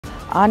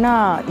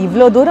ஆனால்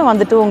இவ்வளோ தூரம்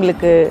வந்துட்டு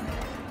உங்களுக்கு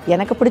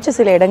எனக்கு பிடிச்ச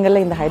சில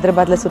இடங்களில் இந்த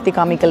ஹைதராபாத்தில் சுற்றி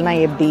காமிக்கல்னா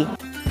எப்படி?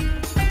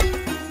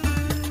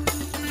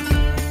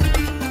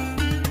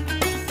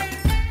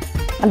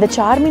 அந்த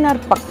சார்மினார்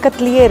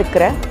பக்கத்துலேயே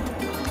இருக்கிற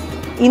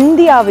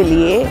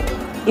இந்தியாவிலேயே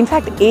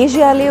in fact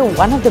ஏஷியாவிலேயே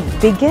one of the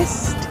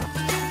biggest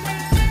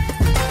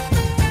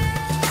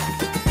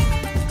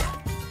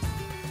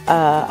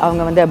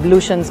அவங்க வந்து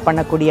அப்ளூஷன்ஸ்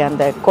பண்ணக்கூடிய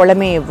அந்த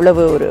குளமே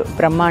எவ்வளவு ஒரு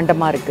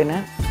பிரம்மாண்டமாக இருக்குன்னு.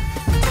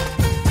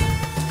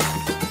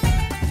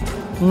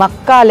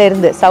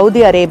 மக்காலேருந்து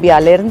சவுதி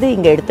அரேபியாவிலேருந்து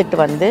இங்கே எடுத்துகிட்டு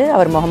வந்து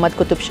அவர் முகமது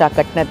குத்துப் ஷா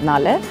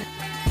கட்டினதுனால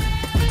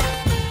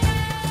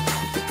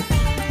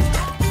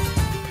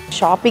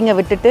ஷாப்பிங்கை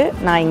விட்டுட்டு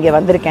நான் இங்கே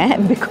வந்திருக்கேன்.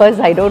 Because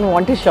I don't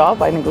want to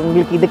shop. எனக்கு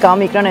உங்களுக்கு இது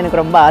காமிக்கணும்னு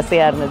எனக்கு ரொம்ப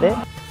ஆசையாக இருந்தது.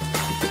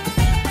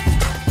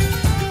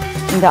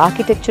 இந்த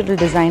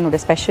ஆர்கிடெக்சரல் டிசைனோட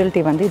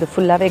ஸ்பெஷாலிட்டி வந்து இது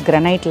ஃபுல்லாகவே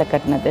கிரனைட்டில்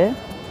கட்டினது.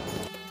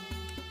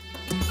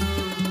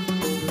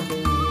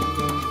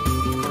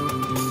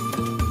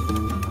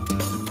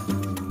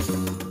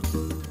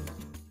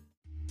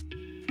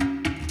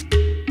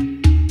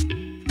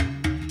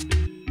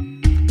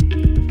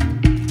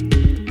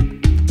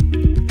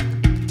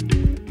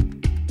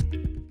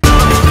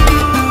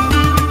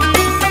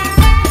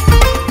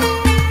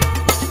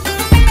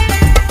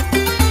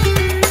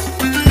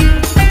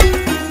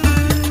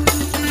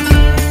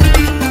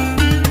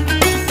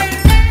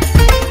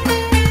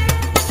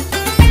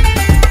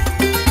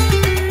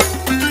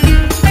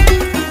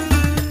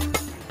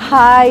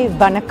 ஹாய்,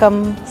 வணக்கம்,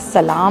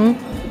 சலாம்,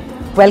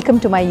 welcome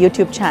to my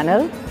YouTube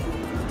channel.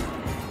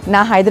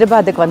 நான்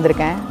ஹைதராபாத்துக்கு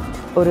வந்திருக்கேன்.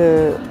 ஒரு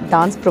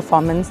டான்ஸ்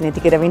பர்ஃபார்மன்ஸ்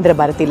நேற்றுக்கு ரவீந்திர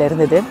பாரதியில்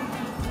இருந்தது.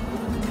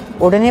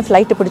 உடனே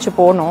ஃப்ளைட்டு பிடிச்சி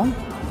போனோம்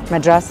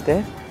மெட்ராஸ்க்கு.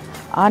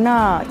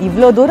 ஆனால்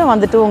இவ்வளோ தூரம்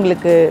வந்துட்டு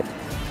உங்களுக்கு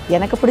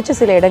எனக்கு பிடிச்ச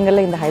சில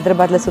இடங்களில் இந்த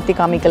ஹைதராபாத்தில் சுற்றி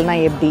காமிக்கல்னா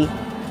எப்படி?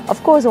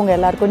 அஃப்கோர்ஸ் உங்கள்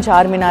எல்லாருக்கும்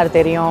சார்மினார்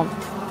தெரியும்,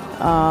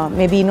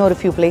 மேபி இன்னொரு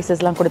ஃபியூ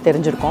பிளேசஸ்லாம் கூட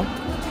தெரிஞ்சிருக்கோம்.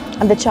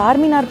 அந்த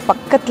சார்மினார்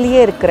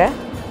பக்கத்துலேயே இருக்கிற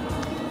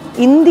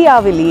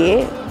இந்தியாவிலேயே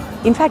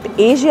in fact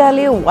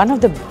ஏஷியாவிலேயே one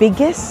of the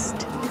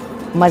biggest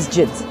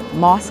மஸ்ஜித்ஸ்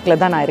மாஸ்கில்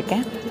தான் நான்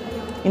இருக்கேன்.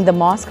 இந்த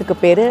மாஸ்க்கு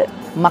பேர்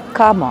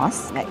மக்கா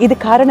மாஸ்க். இது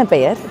காரண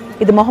பெயர்.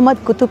 இது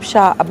முகமது குத்துப்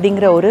ஷா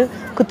அப்படிங்கிற ஒரு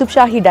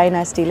குத்துப்ஷாஹி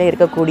டைனாஸ்டியில்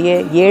இருக்கக்கூடிய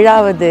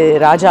 7வது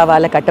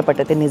ராஜாவால்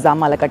கட்டப்பட்டது,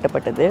 நிசாமால்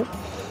கட்டப்பட்டது.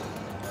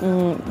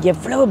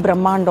 எவ்வளவு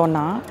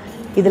பிரம்மாண்டம்னா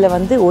இதில்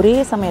வந்து ஒரே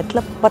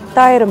சமயத்தில்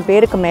 10,000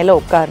 பேருக்கு மேலே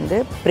உட்கார்ந்து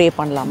ப்ரே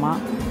பண்ணலாமா.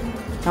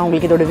 நான்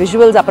உங்களுக்கு இதோட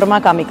விஷுவல்ஸ் அப்புறமா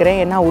காமிக்கிறேன்.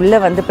 ஏன்னா உள்ளே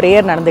வந்து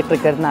ப்ரேயர் நடந்துகிட்டு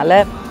இருக்கிறதுனால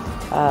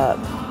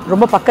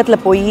ரொம்ப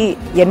பக்கத்தில் போய்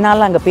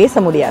என்னால் அங்கே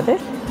பேச முடியாது.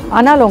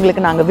 ஆனால்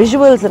உங்களுக்கு நாங்கள்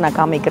விஷுவல்ஸ் நான்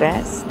காமிக்கிறேன்.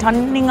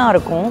 ஸ்டன்னிங்காக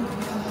இருக்கும்.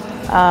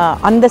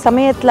 அந்த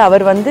சமயத்தில்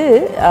அவர் வந்து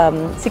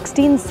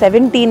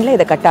 1617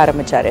 இதை கட்ட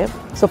ஆரம்பித்தார்.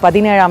 ஸோ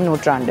 17ஆம்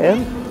நூற்றாண்டு.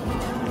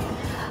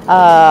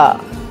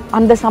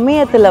 அந்த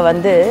சமயத்தில்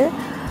வந்து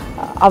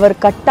அவர்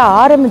கட்ட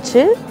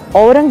ஆரம்பித்து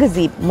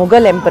அவுரங்கசீப்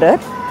முகல்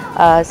எம்பரர்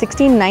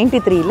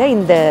 1693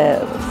 இந்த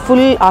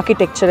ஃபுல்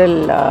ஆர்கிடெக்சரல்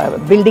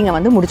பில்டிங்கை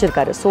வந்து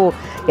முடிச்சிருக்காரு. ஸோ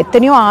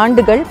எத்தனையோ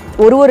ஆண்டுகள்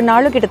ஒரு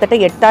நாளும் கிட்டத்தட்ட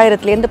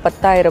 8,000லேருந்து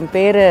 10,000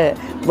 பேர்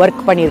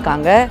ஒர்க்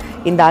பண்ணியிருக்காங்க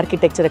இந்த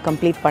ஆர்கிடெக்சரை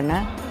கம்ப்ளீட்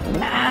பண்ண.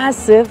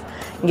 மேசிவ்.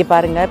 இங்கே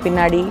பாருங்கள்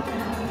பின்னாடி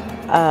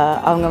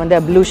அவங்க வந்து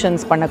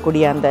அப்ளூஷன்ஸ்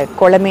பண்ணக்கூடிய அந்த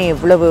குளமே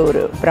எவ்வளவு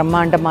ஒரு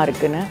பிரம்மாண்டமாக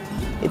இருக்குன்னு.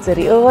 It's a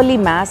really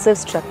massive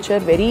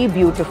structure, very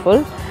beautiful.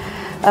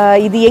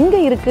 இது எங்கே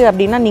இருக்குது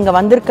அப்படின்னா, நீங்கள்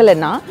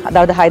வந்திருக்கலைன்னா,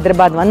 அதாவது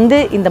ஹைதராபாத் வந்து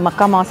இந்த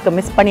மக்கா மாஸ்கை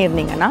மிஸ்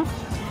பண்ணியிருந்தீங்கன்னா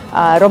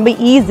ரொம்ப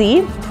ஈஸி.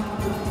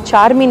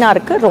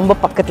 சார்மினாருக்கு ரொம்ப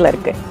பக்கத்தில்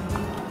இருக்குது.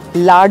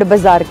 லாட்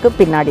பஜாருக்கு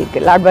பின்னாடி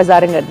இருக்குது. லாட்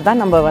பஜாருங்கிறது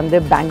தான் நம்ம வந்து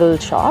பேங்கிள்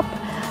ஷாப்.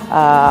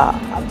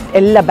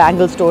 எல்லா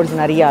பேங்கிள் ஸ்டோர்ஸ்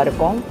நிறையா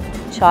இருக்கும்.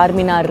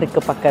 சார்மினார்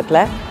இருக்குது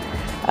பக்கத்தில்.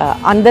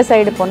 அந்த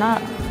சைடு போனால்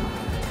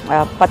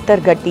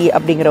பத்தர்கட்டி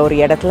அப்படிங்கிற ஒரு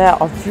இடத்துல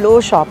அவ்வளோ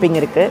ஷாப்பிங்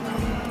இருக்குது.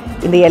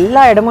 இந்த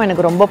எல்லா இடமும்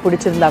எனக்கு ரொம்ப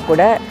பிடிச்சிருந்தா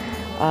கூட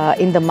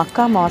இந்த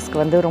மக்கா மாஸ்க்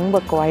வந்து ரொம்ப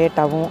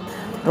குவாய்ட்டாகவும்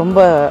ரொம்ப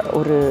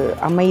ஒரு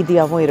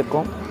அமைதியாகவும்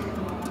இருக்கும்.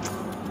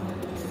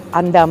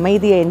 அந்த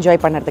அமைதியை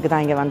என்ஜாய் பண்ணுறதுக்கு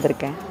தான் இங்கே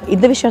வந்திருக்கேன்.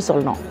 இந்த விஷயம்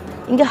சொல்லணும்.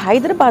 இங்கே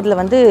ஹைதராபாத்தில்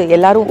வந்து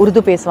எல்லோரும்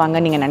உருது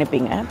பேசுவாங்கன்னு நீங்கள்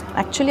நினைப்பீங்க.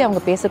 ஆக்சுவலி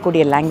அவங்க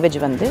பேசக்கூடிய லாங்குவேஜ்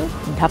வந்து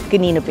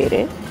டக்கினின்னு பேர்.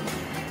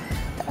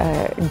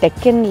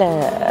 டெக்கனில்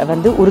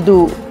வந்து உருது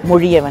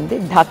மொழியை வந்து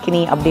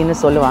டாக்கினி அப்படின்னு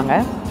சொல்லுவாங்க.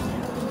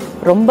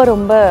 ரொம்ப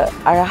ரொம்ப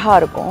அழகாக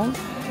இருக்கும்.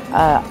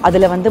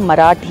 அதில் வந்து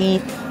மராட்டி,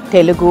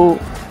 தெலுங்கு,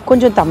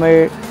 கொஞ்சம் தமிழ்,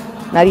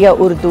 நிறையா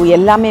உருது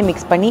எல்லாமே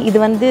மிக்ஸ் பண்ணி, இது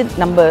வந்து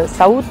நம்ம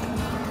சவுத்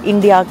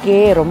இந்தியாவுக்கே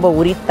ரொம்ப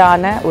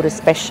உரித்தான ஒரு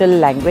ஸ்பெஷல்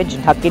லாங்குவேஜ்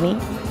டக்கினி.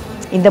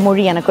 இந்த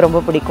மொழி எனக்கு ரொம்ப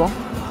பிடிக்கும்.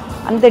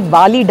 அந்த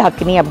வாலி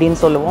டாக்கினி அப்படின்னு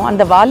சொல்லுவோம்.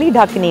 அந்த வாலி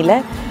டாக்கினியில்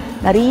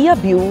நிறைய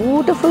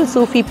பியூட்டிஃபுல்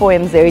சூஃபி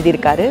போயம்ஸ்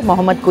எழுதியிருக்காரு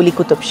முகமது குலி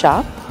குத்துப் ஷா.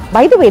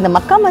 பை தி வே, இந்த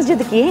மக்கா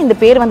மஸ்ஜிதுக்கு ஏன் இந்த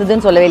பேர்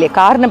வந்ததுன்னு சொல்லவே இல்லையே,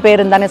 காரண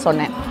பேருன்னு தானே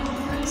சொன்னேன்.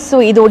 ஸோ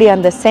இதோடைய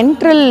அந்த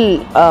சென்ட்ரல்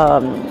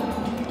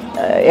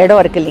இடம்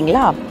இருக்குது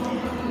இல்லைங்களா,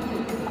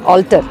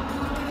 ஆல்டர்,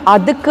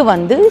 அதுக்கு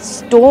வந்து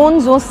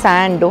ஸ்டோன்ஸும்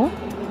சாண்டும்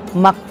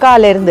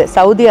மக்காலேருந்து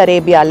சவுதி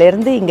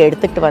அரேபியாவிலேருந்து இங்கே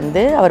எடுத்துகிட்டு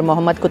வந்து அவர்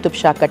முகமது குத்துப்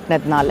ஷா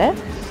கட்டினதுனால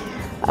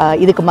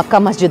இதுக்கு மக்கா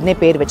மஸ்ஜித்னே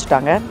பேர்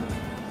வச்சுட்டாங்க.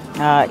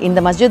 இந்த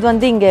மஸ்ஜித்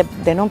வந்து இங்கே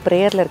தினம்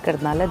ப்ரேயரில்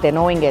இருக்கிறதுனால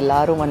தினம் இங்கே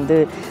எல்லோரும் வந்து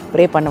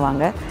ப்ரே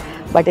பண்ணுவாங்க.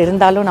 பட்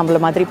இருந்தாலும் நம்மள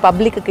மாதிரி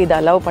பப்ளிக்கு இதை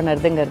அலோவ்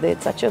பண்ணுறதுங்கிறது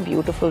it's such a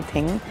beautiful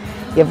thing.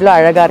 எவ்வளோ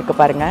அழகாக இருக்குது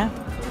பாருங்கள்.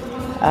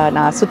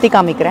 நான் சுற்றி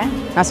காமிக்கிறேன்.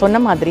 நான் சொன்ன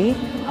மாதிரி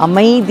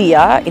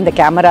அமைதியாக இந்த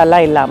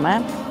கேமராலாம்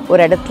இல்லாமல்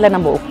ஒரு இடத்துல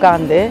நம்ம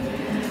உட்காந்து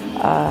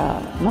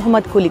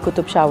முகமது குலி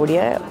குத்துப் ஷாவுடைய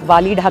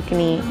வாலிட்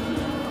ஹக்கினி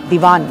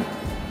திவான்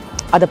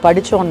அதை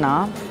படித்தோன்னா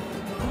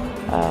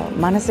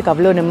மனசுக்கு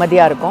அவ்வளோ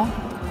நிம்மதியாக இருக்கும்.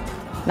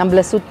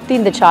 நம்மளை சுற்றி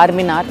இந்த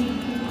சார்மினார்,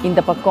 இந்த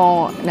பக்கம்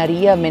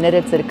நிறைய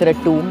மினரட்ஸ் இருக்கிற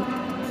டூம்,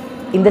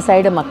 இந்த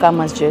சைடு மக்கா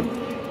மஸ்ஜித்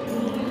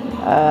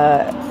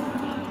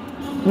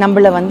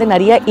நம்மளை வந்து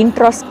நிறைய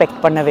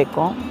இன்ட்ராஸ்பெக்ட் பண்ண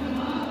வைக்கும்.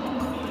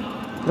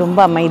 ரொம்ப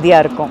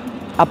அமைதியாக இருக்கும்.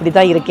 அப்படி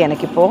தான் இருக்குது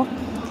எனக்கு இப்போது.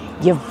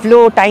 எவ்வளோ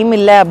டைம்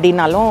இல்லை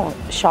அப்படின்னாலும்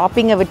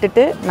ஷாப்பிங்கை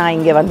விட்டுட்டு நான்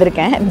இங்கே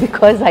வந்திருக்கேன்.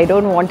 Because I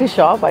don't want to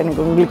shop.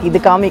 எனக்கு உங்களுக்கு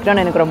இது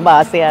காமிக்கணும்னு எனக்கு ரொம்ப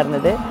ஆசையாக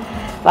இருந்தது.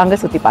 வாங்க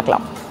சுற்றி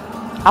பார்க்கலாம்.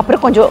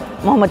 அப்புறம் கொஞ்சம்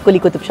முகமது குலி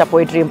குத்துப் ஷா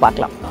போய்ட்ரியும்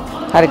பார்க்கலாம்.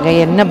 பாருங்க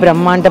என்ன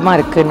பிரம்மாண்டமாக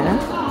இருக்குன்னு.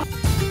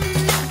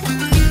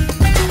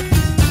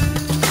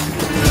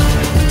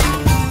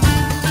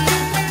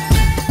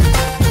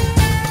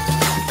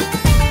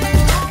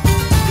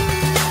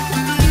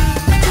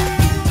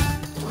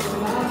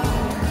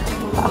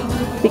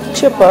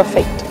 Picture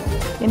perfect.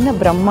 என்ன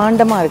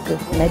பிரம்மாண்டமாக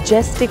இருக்குது,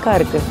 மெஜஸ்டிக்காக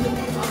இருக்குது.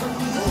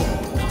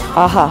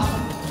 ஆஹா,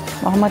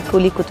 முகமது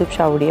குலி குத்துப்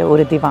ஷாவுடைய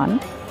ஒரு திவான்.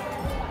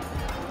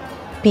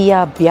 पिया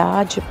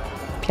ब्याज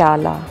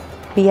प्याला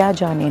पिया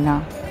जाने ना,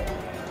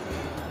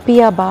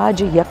 पिया बाज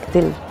यक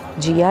दिल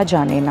जिया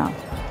जाने ना,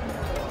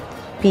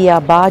 पिया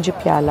बाज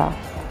प्याला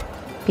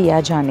पिया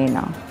जाने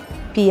ना,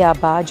 पिया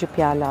बाज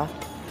प्याला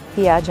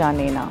पिया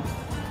जाने ना,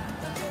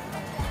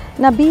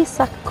 नबी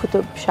सख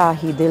कुतुब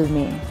शाही दिल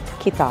में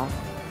किताब,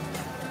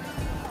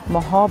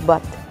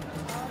 मोहब्बत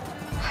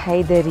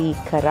हैदरी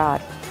करार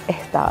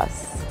एहसास,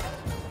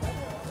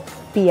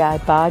 पिया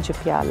बाज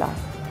प्याला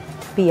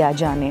पिया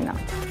जाने ना.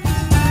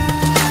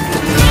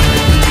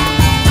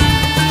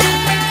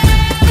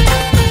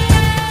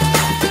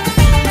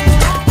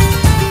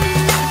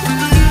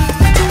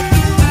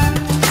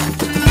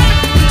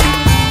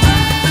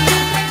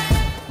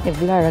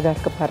 எவ்வளோ அழகாக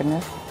இருக்குது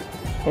பாருங்கள்,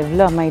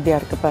 எவ்வளோ அமைதியாக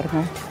இருக்குது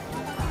பாருங்கள்.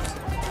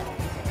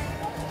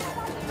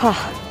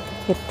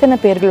 எத்தனை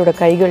பேர்களோட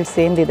கைகள்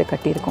சேர்ந்து இதை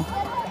கட்டியிருக்கோம்.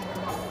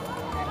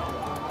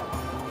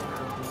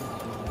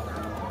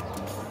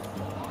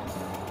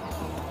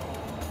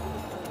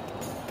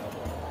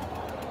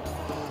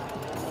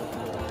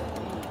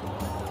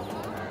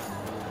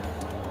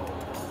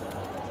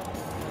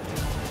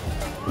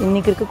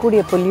 இன்றைக்கி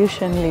இருக்கக்கூடிய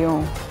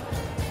பொல்யூஷன்லேயும்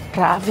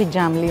டிராஃபிக்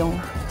ஜாம்லேயும்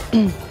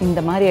இந்த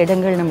மாதிரி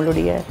இடங்கள்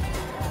நம்மளுடைய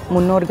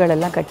முன்னோர்கள்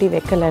எல்லாம் கட்டி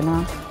வைக்கலைன்னா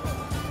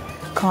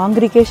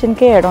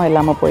காங்கிரிகேஷனுக்கே இடம்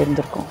இல்லாமல்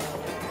போயிருந்திருக்கும்.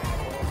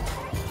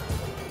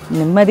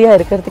 நிம்மதியாக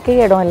இருக்கிறதுக்கே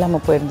இடம்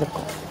இல்லாமல்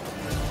போயிருந்திருக்கும்.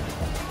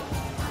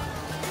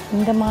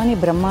 இந்த மாதிரி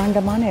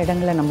பிரம்மாண்டமான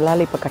இடங்களை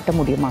நம்மளால் இப்போ கட்ட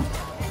முடியுமா?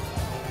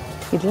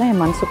 இதெல்லாம்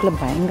என் மனசுக்குள்ளே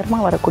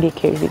பயங்கரமாக வரக்கூடிய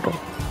கேள்விகள்.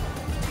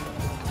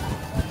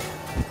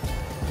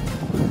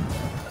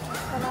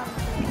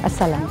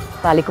 அஸ்ஸலாம்.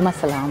 வலைக்கும்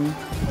அஸ்ஸலாம்.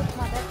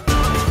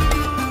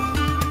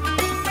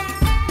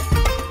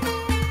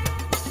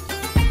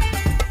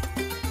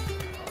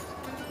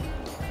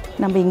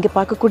 நம்ம இங்கே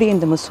பார்க்கக்கூடிய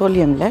இந்த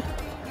முசோலியமில்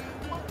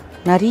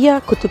நிறையா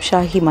குத்துப்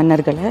ஷாஹி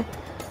மன்னர்களை,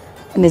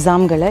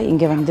 நிசாம்களை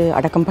இங்கே வந்து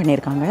அடக்கம்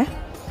பண்ணியிருக்காங்க.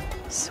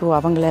 ஸோ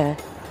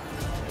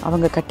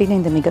அவங்க கட்டின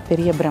இந்த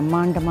மிகப்பெரிய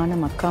பிரம்மாண்டமான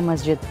மக்கா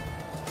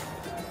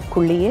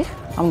மஸ்ஜித்குள்ளேயே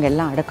அவங்க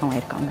எல்லாம் அடக்கம்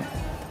ஆயிருக்காங்க.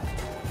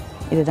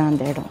 இதுதான்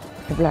அந்த இடம்.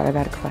 எவ்வளோ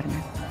அழகாக இருக்குது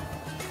பாருங்கள்,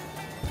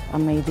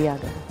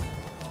 அமைதியாக.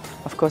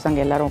 அஃப்கோர்ஸ்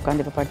அங்கே எல்லோரும்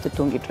உட்காந்து இப்போ படுத்து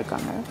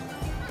தூங்கிட்டுருக்காங்க.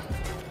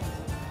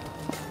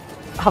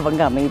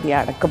 அவங்க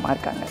அமைதியாக அடக்கமாக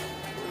இருக்காங்க.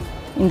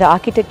 இந்த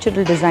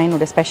ஆர்கிடெக்சரல்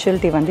டிசைனோட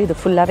ஸ்பெஷாலிட்டி வந்து இது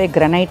ஃபுல்லாகவே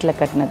கிரனைட்டில்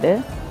கட்டினது.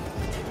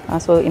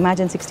 ஸோ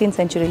இமேஜின் 16th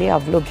century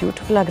அவ்வளோ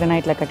பியூட்டிஃபுல்லாக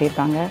கிரனைட்டில்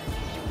கட்டியிருக்காங்க.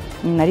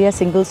 நிறைய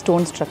சிங்கிள்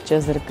ஸ்டோன்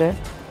ஸ்ட்ரக்சர்ஸ் இருக்குது.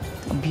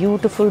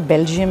 பியூட்டிஃபுல்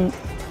பெல்ஜியம்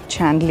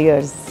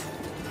சாண்ட்லியர்ஸ்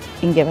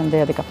இங்கே வந்து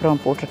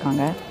அதுக்கப்புறம்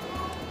போட்டிருக்காங்க.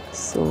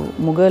 ஸோ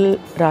முகல்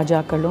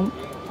ராஜாக்களும்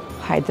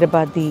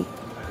ஹைதராபாதி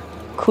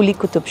குலி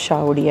குத்துப்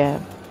ஷாவுடைய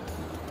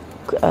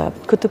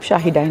குத்துப்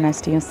ஷாஹி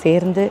டைனாஸ்டியும்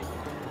சேர்ந்து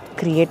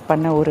க்ரியேட்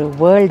பண்ண ஒரு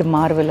வேர்ல்டு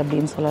மார்வல்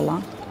அப்படின்னு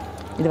சொல்லலாம்.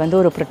 இது வந்து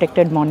ஒரு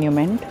ப்ரொடெக்டட்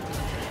மான்யூமெண்ட்.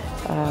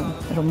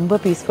 ரொம்ப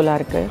பீஸ்ஃபுல்லாக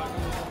இருக்குது.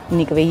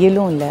 இன்றைக்கி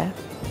வெயிலும் இல்லை.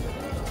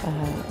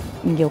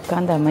 இங்கே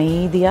உட்காந்து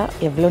அமைதியாக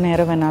எவ்வளோ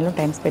நேரம் வேணாலும்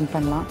டைம் ஸ்பெண்ட்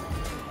பண்ணலாம்.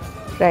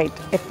 ரைட்,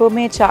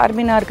 எப்போவுமே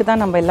சார்மினாருக்கு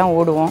தான் நம்ம எல்லாம்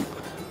ஓடுவோம்.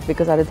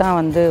 பிகாஸ் அதுதான்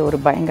வந்து ஒரு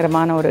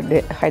பயங்கரமான ஒரு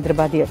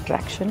ஹைதராபாதி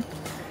அட்ராக்ஷன்.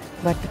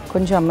 பட்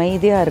கொஞ்சம்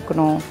அமைதியாக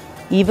இருக்கணும்.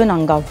 ஈவன்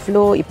அங்கே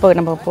அவ்வளோ, இப்போ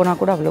நம்ம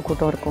போனால் கூட அவ்வளோ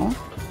கூட்டம் இருக்கும்.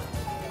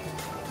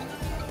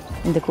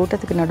 இந்த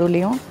கூட்டத்துக்கு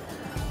நடுவுலையும்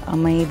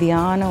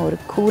அமைதியான ஒரு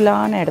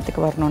கூலான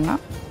இடத்துக்கு வரணுன்னா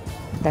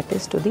that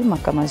is to the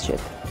Mecca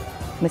Masjid.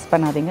 Miss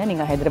பண்ணாதீங்க.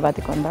 நீங்கள்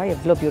ஹைதராபாத்துக்கு வந்தால்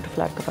எவ்வளோ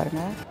பியூட்டிஃபுல்லாக இருக்குது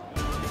பாருங்கள்.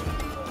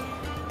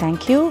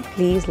 Thank you.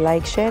 Please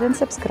like, share and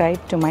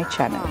subscribe to my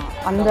channel.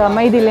 அந்த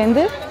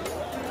அமைதியிலேருந்து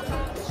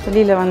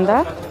வெளியில்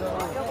வந்தால்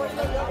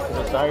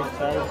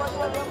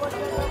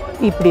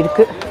இப்படி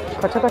இருக்குது,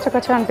 கச்ச கச்ச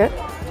கச்சான்ட்டு.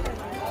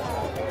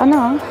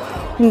 ஆனால்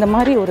இந்த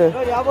மாதிரி ஒரு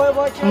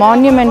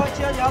மான்யூமெண்ட்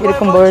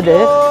இருக்கும் பொழுது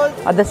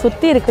அதை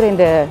சுற்றி இருக்கிற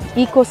இந்த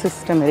ஈகோ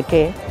சிஸ்டம்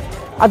இருக்கே,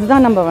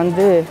 அதுதான் நம்ம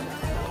வந்து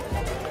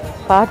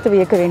பார்த்து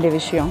வியக்க வேண்டிய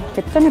விஷயம்.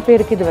 எத்தனை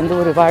பேருக்கு இது வந்து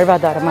ஒரு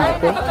வாழ்வாதாரமாக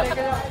இருக்குது.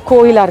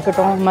 கோயிலாக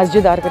இருக்கட்டும்,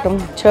 மஸ்ஜிதாக இருக்கட்டும்,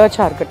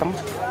 சர்ச்சாக இருக்கட்டும்,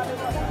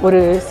 ஒரு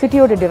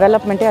சிட்டியோட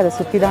டெவலப்மெண்ட்டே அதை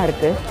சுற்றி தான்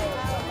இருக்குது.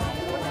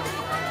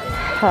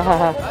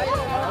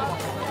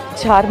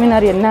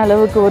 சார்மினார் என்ன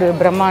அளவுக்கு ஒரு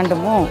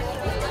பிரம்மாண்டமோ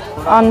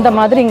அந்த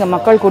மாதிரி இங்கே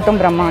மக்கள் கூட்டம்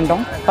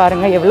பிரம்மாண்டம்.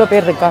 பாருங்கள் எவ்வளோ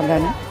பேர்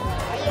இருக்காங்கன்னு.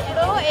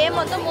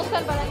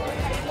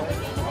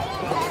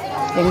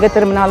 எங்கே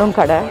திரும்பினாலும்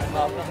கடை,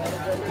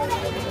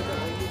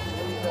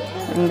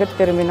 எங்கே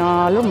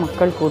திரும்பினாலும்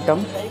மக்கள்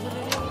கூட்டம்.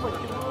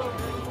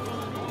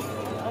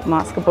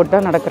 மாஸ்க் போட்டு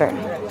தான் நடக்கிறேன்,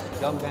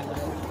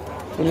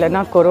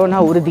 இல்லைன்னா கொரோனா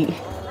உறுதி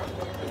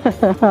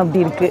அப்படி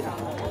இருக்கு.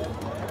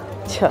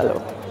 சலோ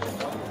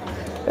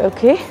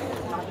ஓகே.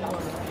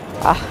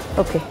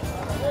 ஓகே,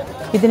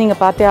 இது நீங்கள்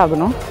பார்த்தே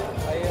ஆகணும்.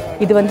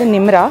 இது வந்து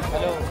நிம்ரா.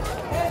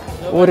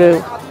 ஒரு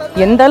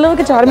எந்த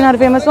அளவுக்கு சார்மினார்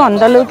ஃபேமஸோ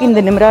அந்த அளவுக்கு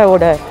இந்த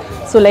நிம்ராவோட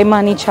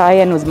Soleimani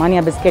Sai and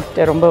Osmania biscuit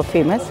ரொம்ப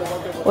ஃபேமஸ்.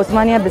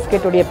 உஸ்மானியா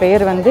பிஸ்கெட்டுடைய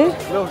பெயர் வந்து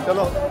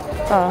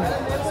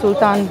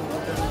சுல்தான்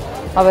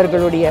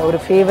அவர்களுடைய ஒரு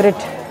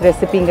ஃபேவரட்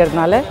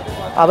ரெசிபிங்கிறதுனால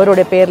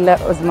அவருடைய பேரில்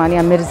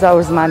உஸ்மானியா, மிர்சா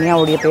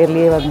உஸ்மானியாவுடைய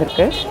பேர்லேயே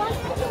வந்திருக்கு.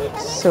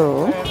 ஸோ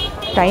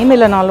டைம்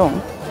இல்லைனாலும்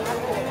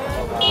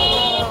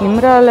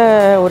நிம்ராவில்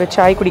ஒரு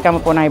சாய்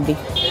குடிக்காமல் போனால் எப்படி?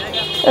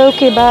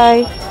 Okay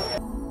bye.